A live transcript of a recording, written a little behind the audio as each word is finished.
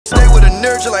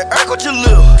nerds like Urkel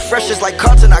Jalil. Fresh is like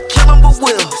Compton, I kill him but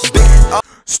will.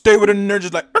 Stay with the nerds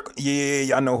just like yeah,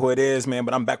 y'all know who it is, man.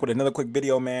 But I'm back with another quick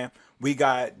video, man. We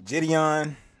got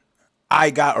JiDION.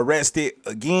 I got arrested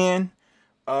again.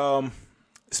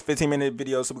 It's a 15-minute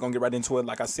video, so we're gonna get right into it.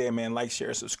 Like I said, man, like,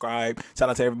 share, subscribe. Shout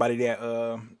out to everybody that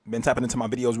been tapping into my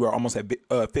videos. We're almost at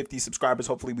 50 subscribers.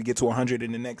 Hopefully we get to 100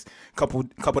 in the next couple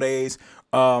days.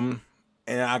 And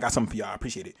I got something for y'all. I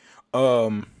appreciate it.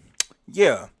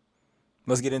 Yeah,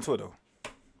 let's get into it though.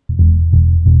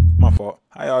 My fault.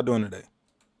 How y'all doing today?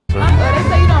 They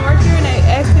say you don't work here and they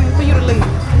asking for you to leave.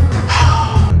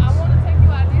 I want to take you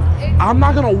out this exit. I'm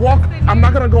not gonna walk. I'm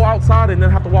not gonna go outside and then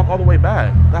have to walk all the way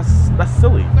back. That's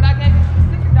silly. But I gave you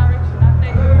specific direction. I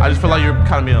think. I just feel like you're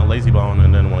kind of being a lazy bone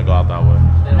and then want to go out that way.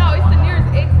 No, it's the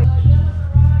nearest exit.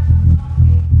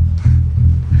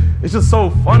 It's just so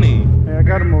funny. Hey, I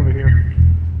got him over here.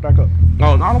 Back up.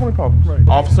 No, I don't want to problem. Right.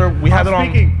 Officer, we have it on.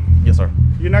 Speaking. Yes, sir.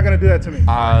 You're not gonna do that to me. Do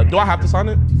I have to sign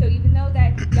it? So even though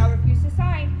that y'all refused to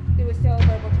sign, there was still a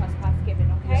verbal trespass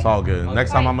given, okay? It's all good.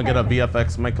 Next time I'm gonna get a Perfect.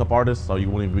 VFX makeup artist, so you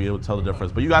won't even be able to tell the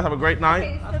difference. But you guys have a great night.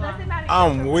 Okay, so that's about it.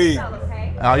 I'm weak.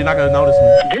 Okay? You're not gonna notice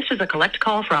me. This is a collect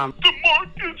call from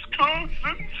DeMarcus Cousin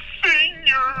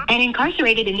Sr. an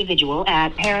incarcerated individual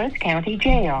at Harris County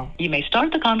Jail. You may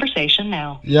start the conversation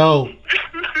now. Yo. This is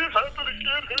happening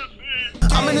again.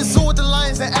 I'm in the zoo with the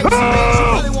lions and apes. You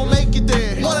really won't make it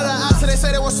there. One of the ops, they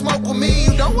say they want smoke with me.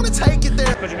 You don't want to take it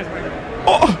there.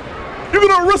 Oh, you're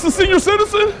gonna arrest a senior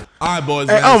citizen? All right, boys.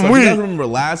 Hey, man. So if weak. you guys remember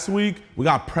last week, we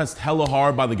got pressed hella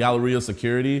hard by the Galleria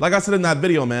security. Like I said in that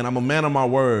video, man, I'm a man of my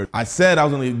word. I said I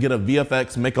was gonna get a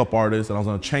VFX makeup artist and I was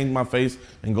gonna change my face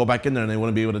and go back in there and they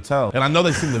wouldn't be able to tell. And I know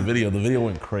they seen the video. The video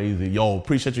went crazy. Yo,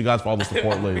 appreciate you guys for all the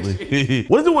support lately.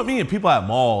 What is it with me and people at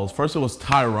malls? First it was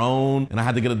Tyrone and I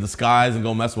had to get a disguise and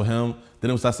go mess with him. Then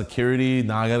it was that security.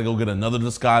 Now I gotta go get another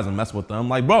disguise and mess with them.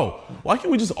 Like, bro, why can't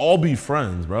we just all be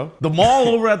friends, bro? The mall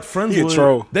over at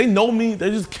Friendswood, they know me. They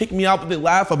just kick me out, but they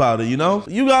laugh about it, you know?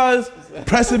 You guys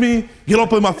pressing me, get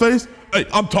up in my face. Hey,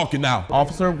 I'm talking now.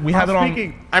 Officer, we have it on.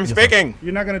 Speaking. I'm speaking.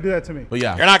 You're not gonna do that to me. But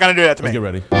yeah. You're not gonna do that to me. Let's get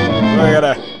ready.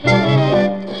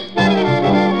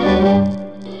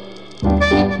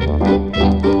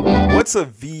 What's a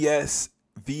VXF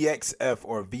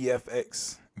or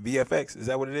VFX? VFX, is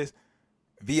that what it is?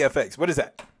 VFX, what is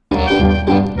that?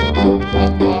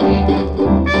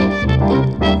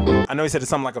 I know he said it's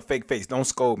something like a fake face. Don't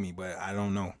scold me, but I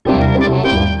don't know.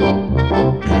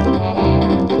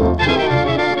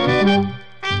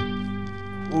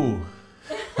 Ooh.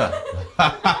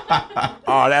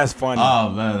 Oh, that's funny. Oh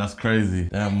man, that's crazy.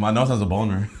 Damn, my nose has a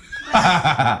boner.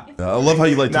 I love how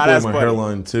you like to play my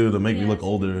hairline too to make me look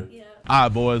older. All right,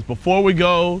 boys, before we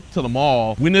go to the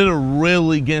mall, we need to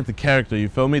really get into character, you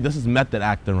feel me? This is method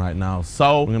acting right now.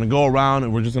 So we're gonna go around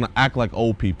and we're just gonna act like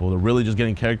old people. They're really just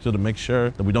getting character to make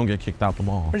sure that we don't get kicked out the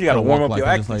mall. You gotta warm up like your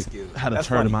I acting just, skills. Had a That's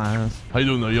turd funny. in my ass. How you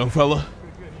doing there, young fella?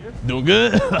 Doing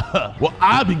good? Well,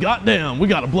 I be goddamn. We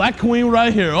got a black queen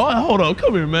right here. Oh, hold on,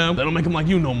 come here, man. They don't make him like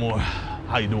you no more.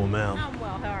 How you doing, ma'am? I'm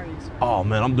well. How are you, sir? Oh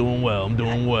man, I'm doing well. I'm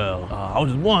doing well. I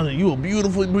was just wondering, you a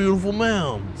beautiful, beautiful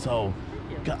ma'am. So,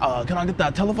 can I get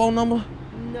that telephone number?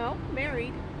 No,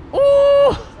 married.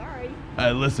 Ooh. Sorry.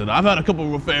 Hey, listen, I've had a couple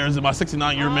of affairs in my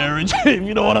 69-year marriage.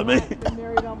 You know what I mean? I've been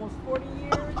married almost 40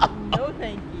 years. No,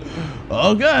 thank you.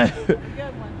 Okay. Good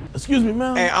one. Excuse me,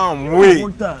 ma'am. Hey, I'm weak.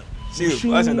 Work that. She was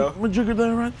blushing though. Majigger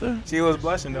there, right there. She was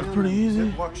blushing though. Pretty easy.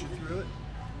 Walks you through it.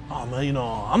 Oh man, you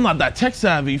know, I'm not that tech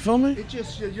savvy. You feel me? It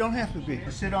just you don't have to be.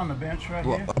 Just sit on the bench right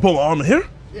here. I put my arm in here.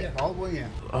 Yeah, all the way in.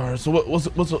 All right. So what's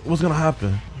gonna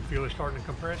happen? You feel it starting to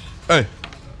compress? Hey.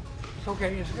 It's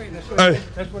okay, it's okay.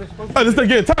 That's what it's supposed to Hey, this thing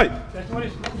getting tight. That's what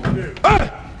it's supposed to do.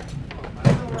 Hey. That's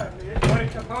all right, man. That's what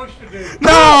it's supposed to do.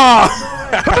 No!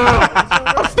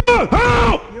 I'm stuck.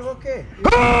 Help! You're okay.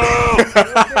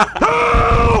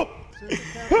 Help!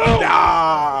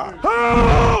 Nah.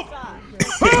 Help!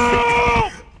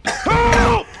 Help!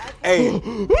 Help! Hey,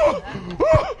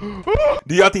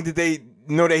 do y'all think that they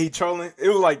know that he trolling? It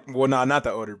was like, well, nah, not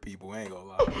the older people. I ain't gonna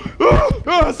lie.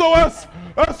 SOS!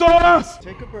 SOS!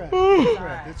 Take a breath. Take a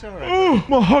breath. It's all right.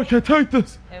 My heart can't take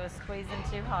this. It was squeezing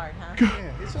too hard, huh?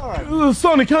 Yeah, it's all right.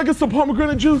 Sonny, can I get some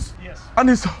pomegranate juice? Yes. I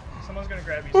need some. Someone's gonna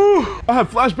grab you. I had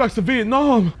flashbacks to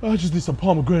Vietnam. I just need some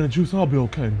pomegranate juice. I'll be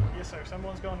okay, man. Yes, sir.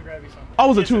 Someone's going to grab you something. I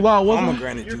wasn't too loud, was I?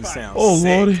 Pomegranate You're juice fine. sounds Oh,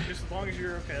 sick. Lordy. Just as long as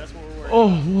you're okay, that's what we're worried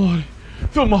Oh, Lordy.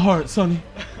 Feel my heart, Sonny.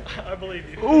 about. I believe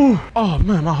you. Ooh. Oh,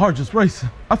 man, my heart just racing.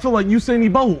 I feel like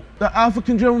Usain Bolt, the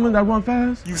African gentleman that run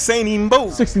fast. Usain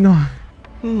Bolt. 69.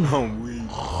 I'm weak.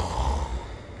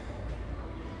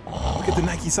 Look at the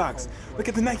Nike socks. Look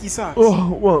at the Nike socks. Oh,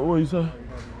 what you say?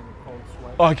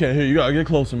 Oh, I can't hear you. You gotta get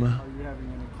closer, man. Are you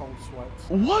having any cold sweats?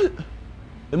 What?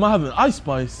 Am I having ice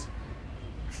spice?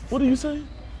 What are you saying?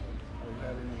 Are you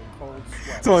having any cold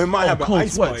sweats? So it might have cold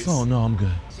ice sweats. spice. Oh no, I'm good.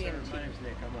 My name's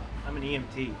Nick. I'm an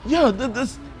EMT. Yeah,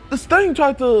 this thing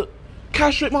tried to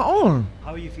castrate my arm.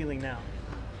 How are you feeling now?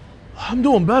 I'm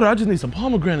doing better. I just need some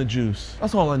pomegranate juice.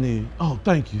 That's all I need. Oh,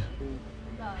 thank you.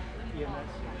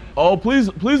 Oh, please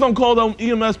don't call them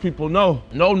EMS people. No.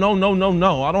 I don't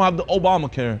have the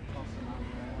Obamacare.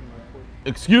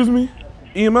 Excuse me?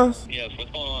 EMS? Yes,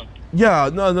 what's going on? Yeah,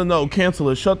 no. Cancel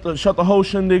it. Shut the whole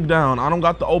shindig down. I don't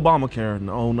got the Obamacare.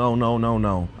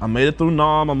 No. I made it through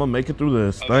NOM. I'm gonna make it through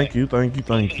this. Okay. Thank you.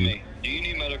 Do you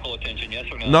need medical attention, yes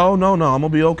or no? No. I'm gonna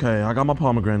be okay. I got my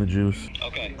pomegranate juice.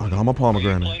 Okay. I got my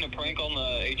pomegranate. Are you playing a prank on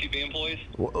the HEB employees?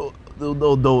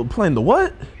 Playing the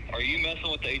what? Are you messing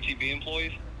with the HEB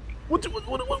employees? What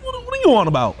are you on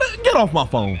about? Get off my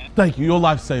phone. Thank you. You're a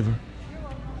lifesaver.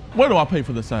 Where do I pay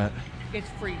for this at? It's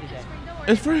free today.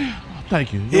 It's free? Oh,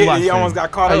 thank you. He almost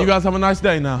got caught Hey, up. you guys have a nice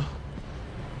day now.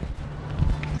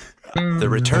 The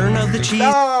return of the cheese.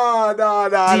 No.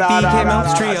 came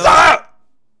out trio. Stop!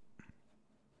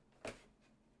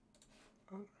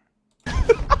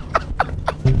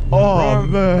 Oh,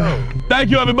 man.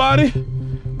 Thank you, everybody.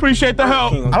 Appreciate the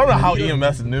help. I don't know how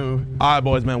EMS knew. All right,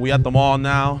 boys, man, we at the mall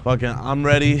now. Fucking, I'm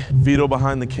ready. Vito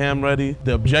behind the cam ready.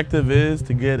 The objective is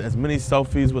to get as many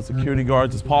selfies with security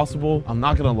guards as possible. I'm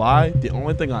not gonna lie. The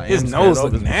only thing I am His scared nose of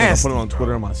look is because nasty, I put it on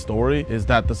Twitter in my story is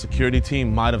that the security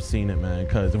team might have seen it, man.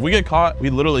 Because if we get caught, we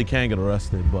literally can get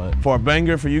arrested. But for a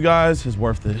banger for you guys, it's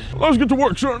worth it. Let's get to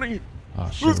work, Shani.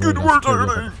 Oh, shit, Let's get to work,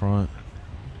 security Shani. up front.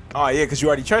 Oh yeah, because you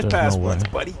already trespassed no once, way.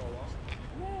 buddy.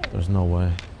 There's no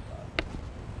way.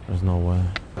 There's no way.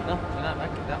 No, you're not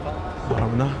back that far.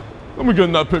 I'm not. Let me get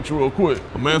in that picture real quick.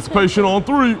 Emancipation on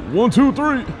 3. 1, 2,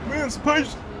 3.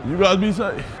 Emancipation. You guys be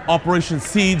safe. Operation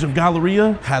Siege of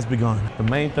Galleria has begun. The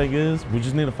main thing is we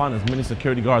just need to find as many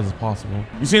security guards as possible.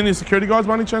 You see any security guards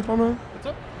by any chance, my man? What's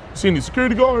up? You see any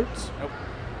security guards? Nope.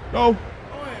 No?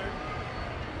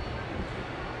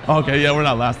 Okay, yeah, we're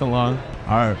not lasting long.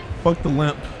 All right, fuck the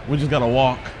limp. We just gotta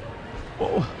walk.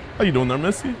 Oh, how you doing there,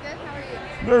 Missy? Good, how are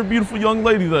you? Very beautiful young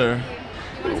lady there.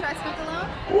 You want to try smoke alone?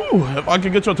 Ooh, if I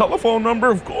could get your telephone number,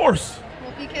 of course.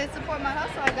 Well, if you can support my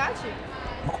hustle, I got you.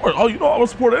 Of course. Oh, you know I will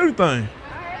support anything.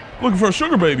 All right. Looking for a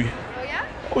sugar baby. Oh, yeah?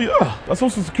 Oh yeah. That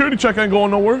social security check ain't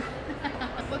going nowhere.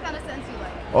 What kind of scents you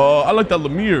like? I like that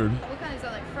Lemire. What kind is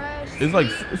that, like fresh?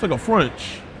 It's like a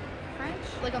French. French?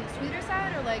 Like on the sweeter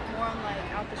side or like more on like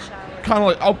out the shower? Kind of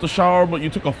like out the shower, but you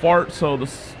took a fart, so the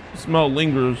smell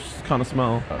lingers. Kind of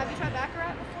smell. Have you tried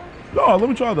Baccarat before? No, let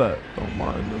me try that. Don't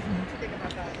mind. What do you think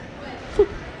about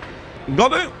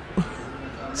that?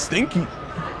 Goddamn. Stinky.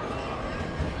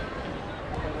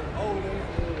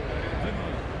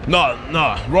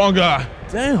 Nah, wrong guy.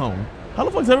 Damn. How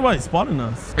the fuck's everybody spotting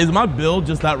us? Is my build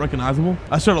just that recognizable?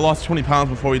 I should have lost 20 pounds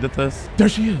before we did this. There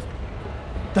she is.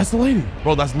 That's the lady.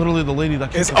 Bro, that's literally the lady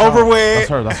that It's over with.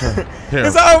 That's her. Here.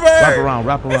 It's over.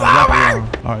 Wrap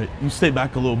around. All right, you stay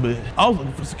back a little bit. I was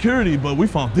looking for security, but we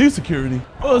found the security.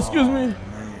 Oh, excuse me.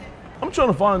 I'm trying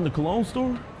to find the cologne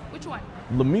store. Which one?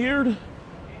 Lemire.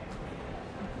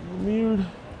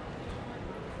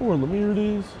 Where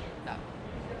Lemire is? No.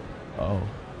 Oh.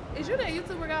 Is you that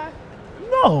YouTuber guy?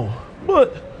 No,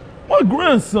 but my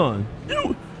grandson.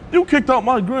 You kicked out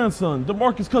my grandson,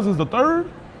 DeMarcus Cousins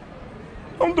III.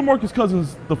 I'm DeMarcus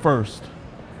Cousins the first.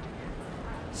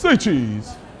 Say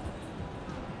cheese.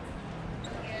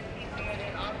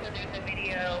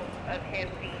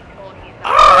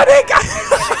 Oh, they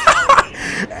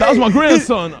got. That was my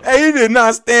grandson. Hey, he did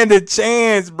not stand a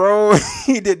chance, bro.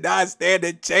 He did not stand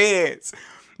a chance.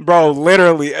 Bro,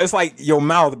 literally, it's like your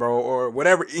mouth, bro, or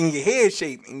whatever in your head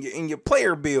shape, in your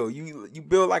player build. You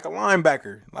build like a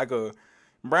linebacker, like a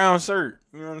brown shirt.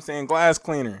 You know what I'm saying? Glass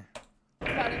cleaner.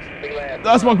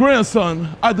 That's my grandson.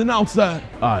 I denounce that.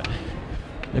 All right,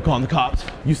 they're calling the cops.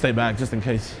 You stay back just in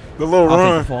case. The little I'll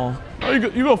run. take the fall. Oh, you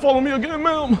gonna follow me again,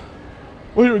 ma'am?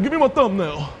 Well, here, give me my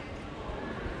thumbnail.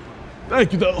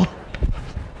 Thank you, though.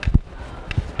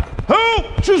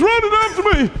 Help! She's running after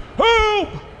me! Help!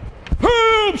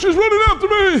 Help! She's running after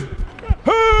me!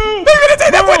 Help! They're gonna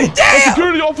take that money down! A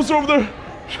security officer over there.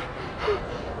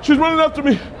 She's running after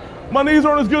me. My knees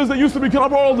aren't as good as they used to be. Can I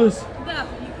borrow this? No.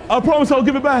 I promise I'll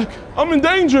give it back. I'm in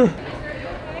danger.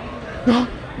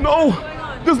 No.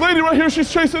 This lady right here, she's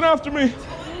chasing after me.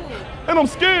 And I'm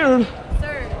scared.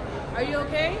 Sir, are you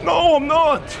okay? No, I'm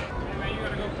not.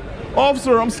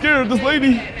 Officer, I'm scared. This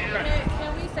lady.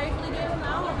 Can we safely get him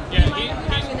out?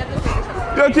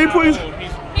 Yeah, can you please?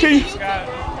 Can you? He's a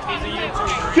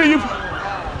YouTuber. Can you?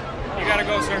 You gotta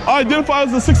go officer. I identify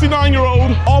as a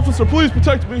 69-year-old. Officer, please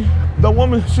protect me. That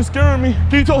woman, she's scaring me.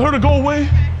 Can you tell her to go away?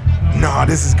 Nah,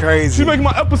 this is crazy. She's making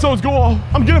my episodes go off.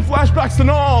 I'm getting flashbacks to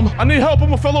Nam. I need help.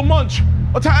 I'm a fellow Munch.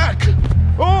 Attack.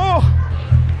 Oh.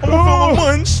 I'm a fellow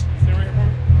Munch.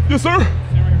 Yes, sir.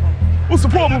 What's the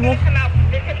problem, man?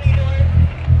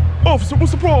 Officer,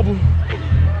 what's the problem?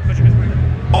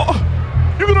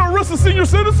 You're gonna arrest a senior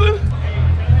citizen?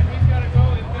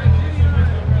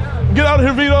 Get out of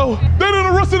here, Vito. They didn't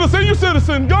arrest a senior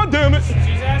citizen. God damn it. She's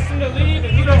asking to leave.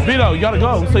 If you don't, Vito, you gotta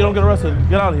go so you don't get arrested.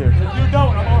 Get out of here. If you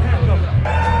don't, I'm on handcuffs.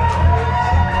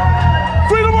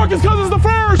 Freedom Marcus Cousins the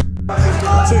first.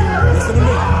 Listen to me.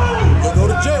 You'll go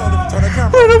to jail if you turn the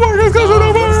camera. Freedom Marcus Cousins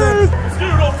the first. I'm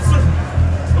scared, officer.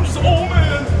 I'm just an old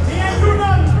man. He ain't do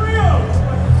nothing for real.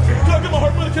 Can I get my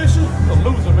heart medication? A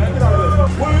loser, man. Get out of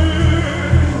there.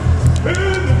 Wade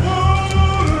in the water.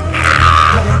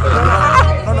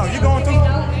 No, you going to? I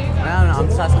don't know. I'm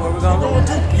just asking where we're going.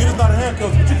 You just not in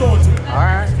handcuffs, but you going to. All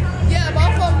right. Yeah,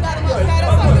 both of them gotta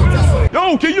go.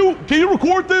 Yo, can you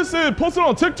record this and post it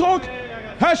on TikTok?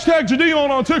 Hashtag JiDION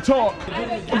on TikTok.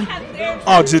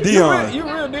 Oh, JiDION. You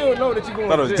real deal know that you going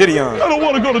Thought it was to jail. JiDION. I don't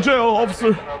want to go to jail,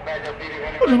 officer.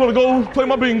 I just want to go play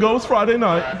my bingo. It's Friday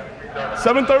night.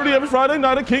 7:30 every Friday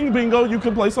night at King Bingo. You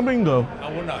can play some bingo.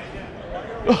 I will not.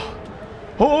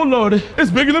 Oh, Lordy. It's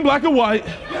bigger than black and white.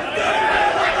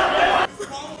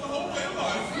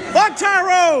 Fuck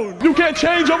Tyrone. You can't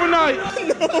change overnight.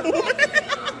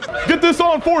 Get this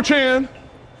on 4chan,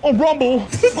 on Rumble.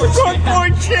 It's on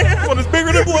 4chan. Well, it's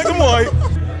bigger than black and white.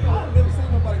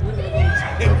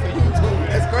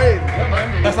 That's crazy.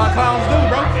 That's how clowns do,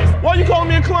 bro. Why you calling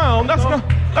me a clown? That's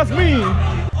mean.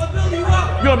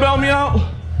 You gonna bail me out?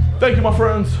 Thank you, my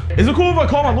friends. Is it cool if I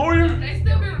call my lawyer? They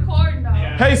still be recording though.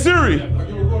 Hey Siri.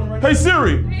 Hey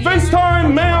Siri.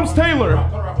 FaceTime Mams Taylor.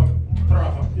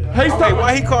 Hey,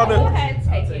 why he called Go it? ahead,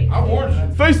 take it. I warned you.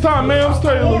 FaceTime Mams I warned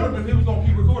Taylor. him if he was gonna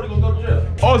keep recording, he was gonna go to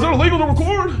jail. Oh, is it illegal to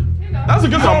record? That's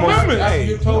against our amendment. Hey,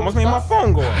 you almost made my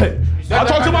phone go off. Hey, I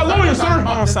talked to my lawyer, sir.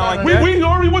 I don't sound like that. We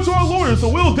already went to our lawyer, so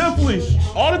we'll definitely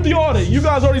audit the audit. You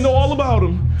guys already know all about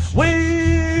him.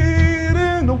 Wade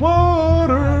in the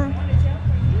water.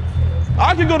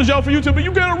 I can go to jail for YouTube, but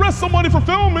you can't arrest somebody for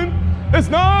filming. It's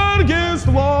not against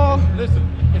the law. Listen,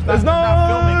 It's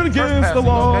not against the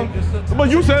law. Okay? But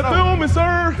you said filming,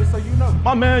 sir. Just so you know.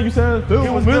 My man, you said He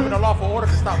was given filming. a lawful order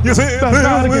to stop. You said That's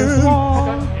not against the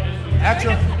law. At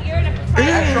your, You're in a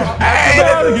That's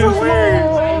not against the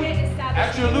law.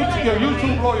 at your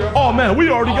YouTube lawyer. Oh man, we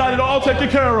already got it all taken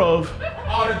care of.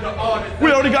 Audit the audit.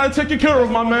 We already got it taken care of,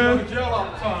 my Go man. to jail all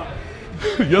the time.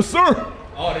 Yes, sir.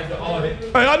 Audit the audit.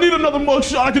 Hey, I need another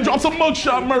mugshot. I can drop some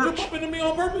mugshot merch. You bumping into me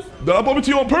on purpose? Did I bump into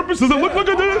you on purpose? Does it look like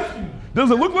I did? Does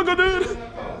it look like I did?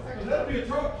 That'll be a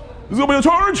charge. Is it gonna be a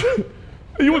charge?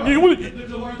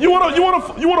 You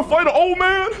wanna fight an old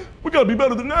man? We gotta be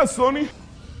better than that, Sonny.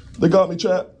 They got me,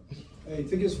 chat. Hey,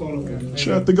 take his phone away.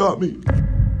 Chat, they got me.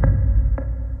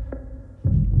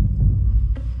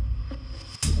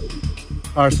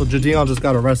 All right, so JiDION just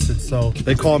got arrested, so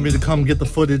they called me to come get the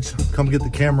footage, come get the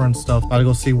camera and stuff. Gotta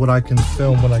go see what I can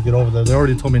film when I get over there. They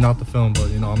already told me not to film, but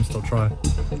you know, I'm still trying.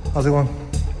 How's it going?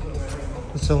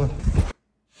 Just chilling.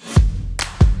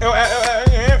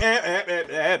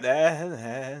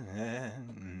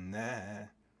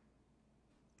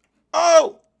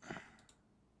 Oh!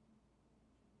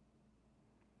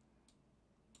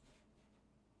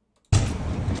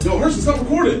 Yo, Hershey, stop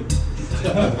recording.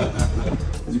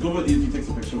 Is it good if you take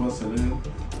some picture of us and then?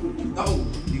 No,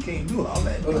 you can't do all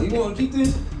that. You want to keep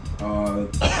this?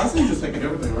 I see you just taking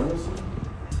everything, right?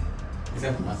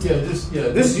 Yeah, this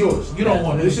is yours. You don't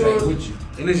want it. This is yours with you.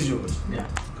 And this is yours. Yeah.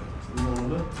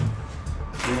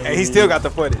 Hey, he still got the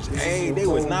footage. Hey, they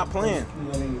was not playing.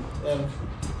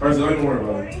 Percy, don't even worry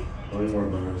about it. Don't even worry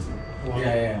about it.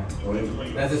 Yeah.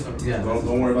 That's just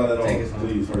Don't worry about that at all.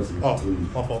 Please, Percy. Oh, please.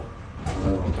 my fault. Do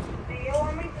you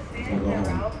want me to send you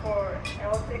out for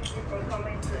L6 before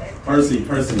coming to Percy.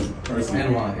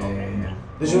 And why? Yeah.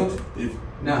 This yours?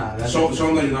 Nah, that's Show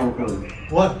them that you're not recording.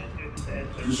 What?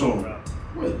 Just show them.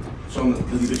 What? Show them that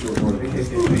you think you're recording.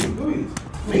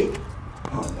 Me?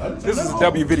 This is a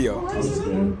W video. No, it's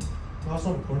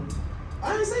not recording. I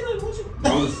ain't say nothing with you. I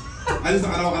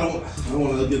don't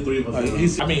want to get three of us.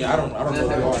 I don't know if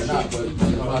they are or not, but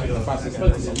if I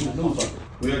suspect it, you lose.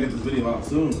 We gotta get this video out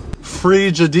soon.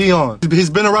 Free JiDION. He's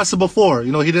been arrested before.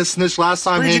 You know, he didn't snitch last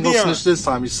time. He ain't gonna snitch this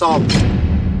time. You saw him.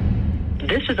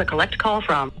 This is a collect call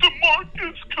from The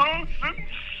Marcus Cousins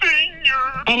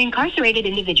Sr. an incarcerated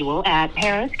individual at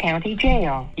Harris County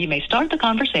Jail. You may start the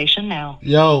conversation now.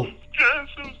 Yo. Guess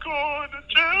who's going to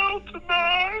jail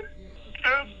tonight?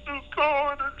 Guess who's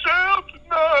going to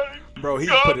Bro, he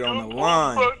put it on the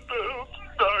line.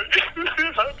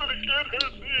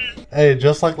 Hey,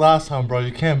 just like last time, bro.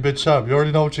 You can't bitch up. You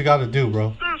already know what you gotta do,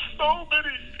 bro. There's so many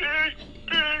big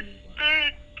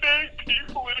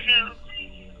people in here.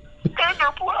 And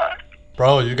they're black.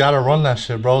 Bro, you gotta run that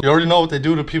shit, bro. You already know what they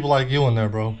do to people like you in there,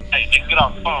 bro. Hey, nigga, get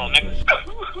off the phone, nigga.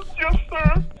 Yes,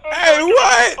 sir. Hey,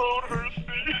 what?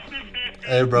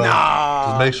 Hey, bro. Nah.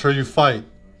 Just make sure you fight.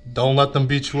 Don't let them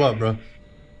beat you up, bro.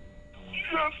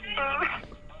 Yes, sir.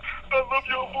 I love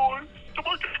y'all, boys. The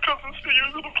Marcus Cousins see you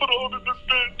gonna put on in this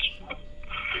bitch.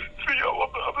 See y'all on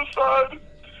the other side.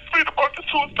 See the Marcus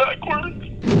who is backwards.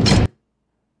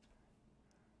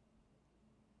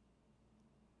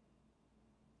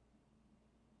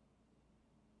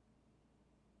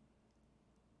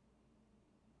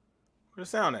 Where's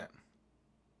the sound at?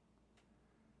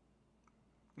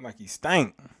 Like he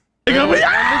stank. You don't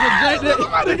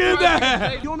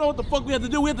know what the fuck we had to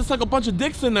do. We had to suck a bunch of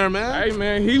dicks in there, man. Hey,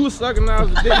 man, he was sucking out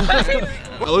the dick.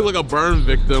 I look like a burn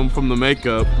victim from the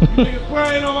makeup. You niggas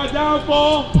praying on my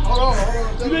downfall. Hold on.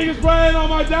 You niggas praying on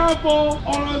my downfall.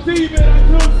 On TV,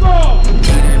 I took song.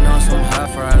 Eating on some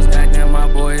hot fries, goddamn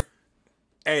my boy.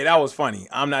 Hey, that was funny.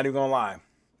 I'm not even gonna lie.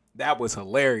 That was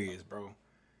hilarious, bro.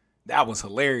 That was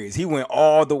hilarious. He went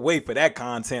all the way for that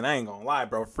content. I ain't gonna lie,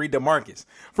 bro. Free DeMarcus.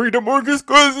 Free DeMarcus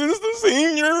Cousins, the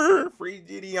senior. Free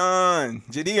JiDION.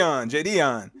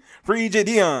 JiDION. Free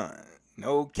JiDION.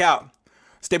 No cap.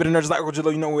 Stay with the nerds like Uncle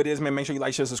Jilo. You know who it is, man. Make sure you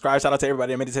like, share, subscribe. Shout out to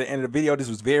everybody that made it to the end of the video. This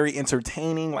was very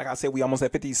entertaining. Like I said, we almost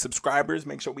at 50 subscribers.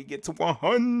 Make sure we get to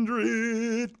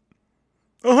 100.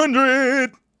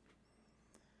 100.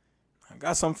 I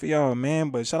got something for y'all, man.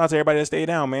 But shout out to everybody that stayed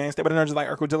down, man. Stay with the nerds like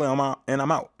Uncle Jilo. And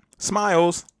I'm out.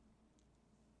 Smiles.